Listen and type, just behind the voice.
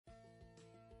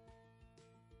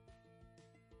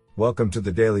Welcome to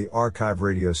the Daily Archive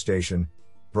radio station,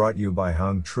 brought you by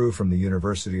Hung Tru from the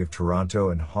University of Toronto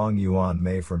and Hong Yuan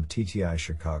Mei from TTI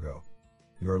Chicago.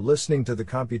 You are listening to the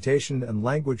Computation and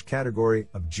Language category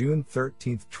of June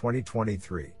 13,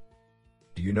 2023.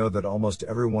 Do you know that almost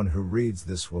everyone who reads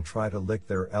this will try to lick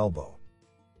their elbow?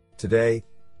 Today,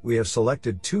 we have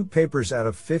selected 2 papers out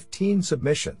of 15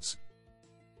 submissions.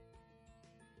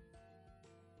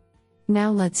 Now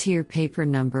let's hear paper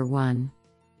number 1.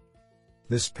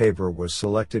 This paper was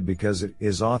selected because it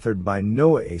is authored by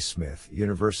Noah A. Smith,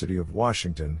 University of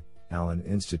Washington, Allen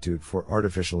Institute for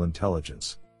Artificial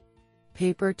Intelligence.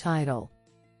 Paper title: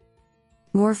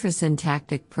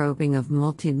 Morphosyntactic Probing of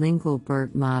Multilingual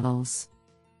BERT Models.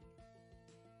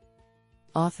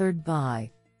 Authored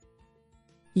by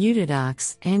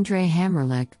Udidox, Andrei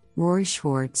Hammerlich, Rory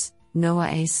Schwartz, Noah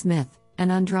A. Smith,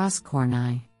 and Andras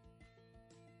Kornai.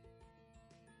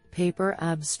 Paper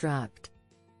abstract: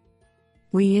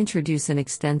 We introduce an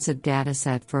extensive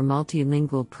dataset for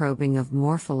multilingual probing of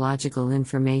morphological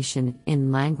information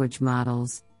in language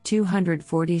models,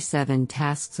 247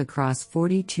 tasks across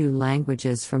 42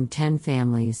 languages from 10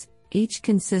 families, each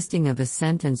consisting of a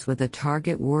sentence with a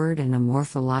target word and a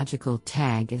morphological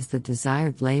tag as the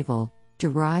desired label,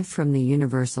 derived from the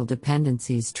universal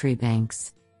dependencies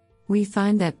treebanks. We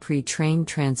find that pre-trained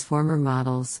transformer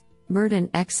models, BERT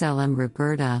and XLM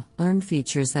Roberta, learn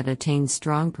features that attain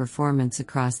strong performance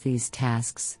across these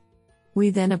tasks. We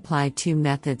then apply 2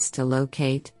 methods to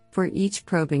locate, for each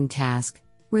probing task,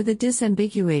 where the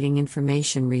disambiguating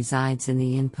information resides in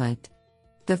the input.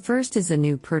 The first is a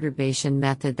new perturbation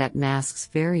method that masks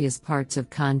various parts of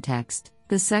context.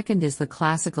 The second is the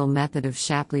classical method of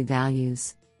Shapley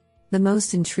values. The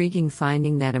most intriguing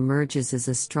finding that emerges is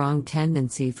a strong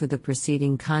tendency for the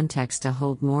preceding context to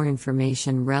hold more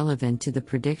information relevant to the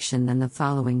prediction than the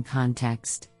following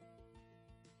context.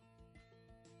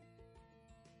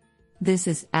 This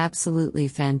is absolutely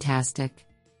fantastic.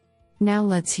 Now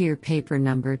let's hear paper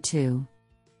number 2.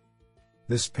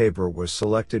 This paper was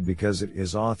selected because it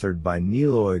is authored by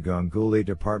Niloy Ganguly,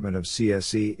 Department of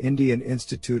CSE, Indian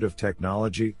Institute of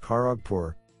Technology,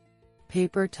 Kharagpur.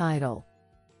 Paper title: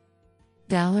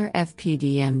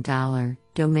 $FPDM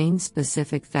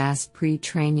Domain-Specific Fast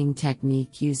Pre-Training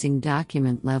Technique Using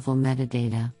Document-Level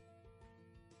Metadata.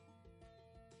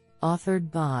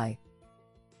 Authored by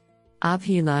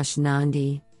Abhilash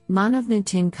Nandi, Manav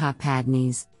Nitin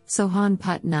Kapadnis, Sohan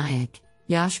Patnaik,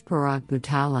 Yash Parag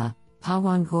Bhutala,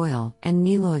 Pawan Goyal, and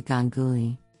Niloy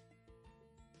Ganguly.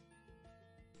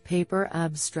 Paper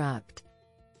abstract: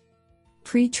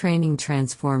 Pre-training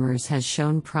transformers has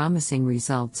shown promising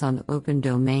results on open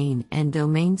domain and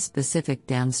domain-specific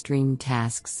downstream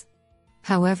tasks.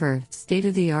 However,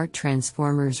 state-of-the-art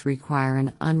transformers require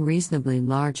an unreasonably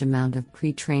large amount of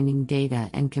pre-training data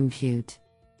and compute.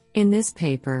 In this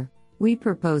paper, we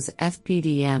propose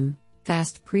FPDM,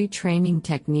 Fast Pre-Training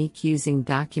Technique Using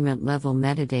Document-Level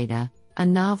Metadata, a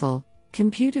novel,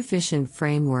 compute-efficient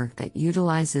framework that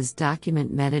utilizes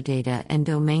document metadata and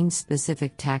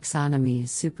domain-specific taxonomy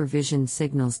as supervision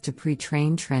signals to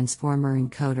pre-train transformer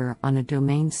encoder on a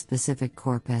domain-specific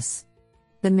corpus.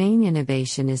 The main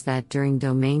innovation is that during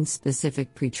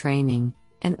domain-specific pre-training,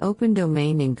 an open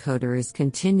domain encoder is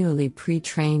continually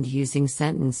pre-trained using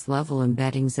sentence-level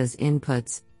embeddings as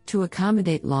inputs, to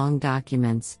accommodate long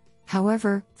documents.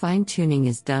 However, fine-tuning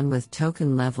is done with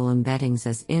token-level embeddings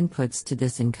as inputs to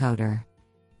this encoder.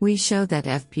 We show that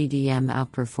FPDM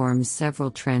outperforms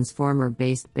several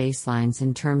transformer-based baselines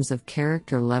in terms of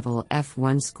character-level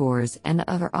F1 scores and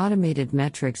other automated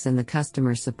metrics in the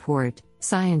customer support,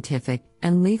 scientific,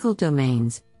 and legal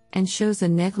domains, and shows a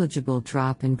negligible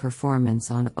drop in performance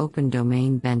on open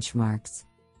domain benchmarks.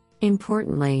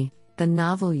 Importantly, the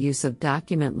novel use of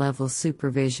document-level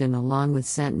supervision along with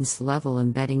sentence-level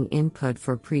embedding input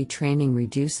for pre-training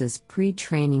reduces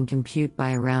pre-training compute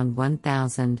by around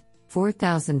 1,000,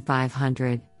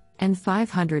 4,500, and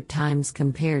 500 times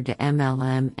compared to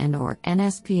MLM and/or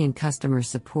NSP in customer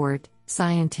support,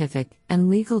 scientific, and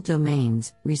legal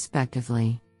domains,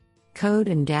 respectively. Code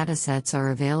and datasets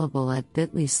are available at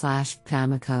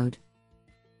bit.ly/pamacode.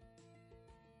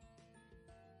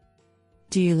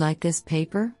 Do you like this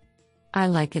paper? I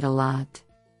like it a lot.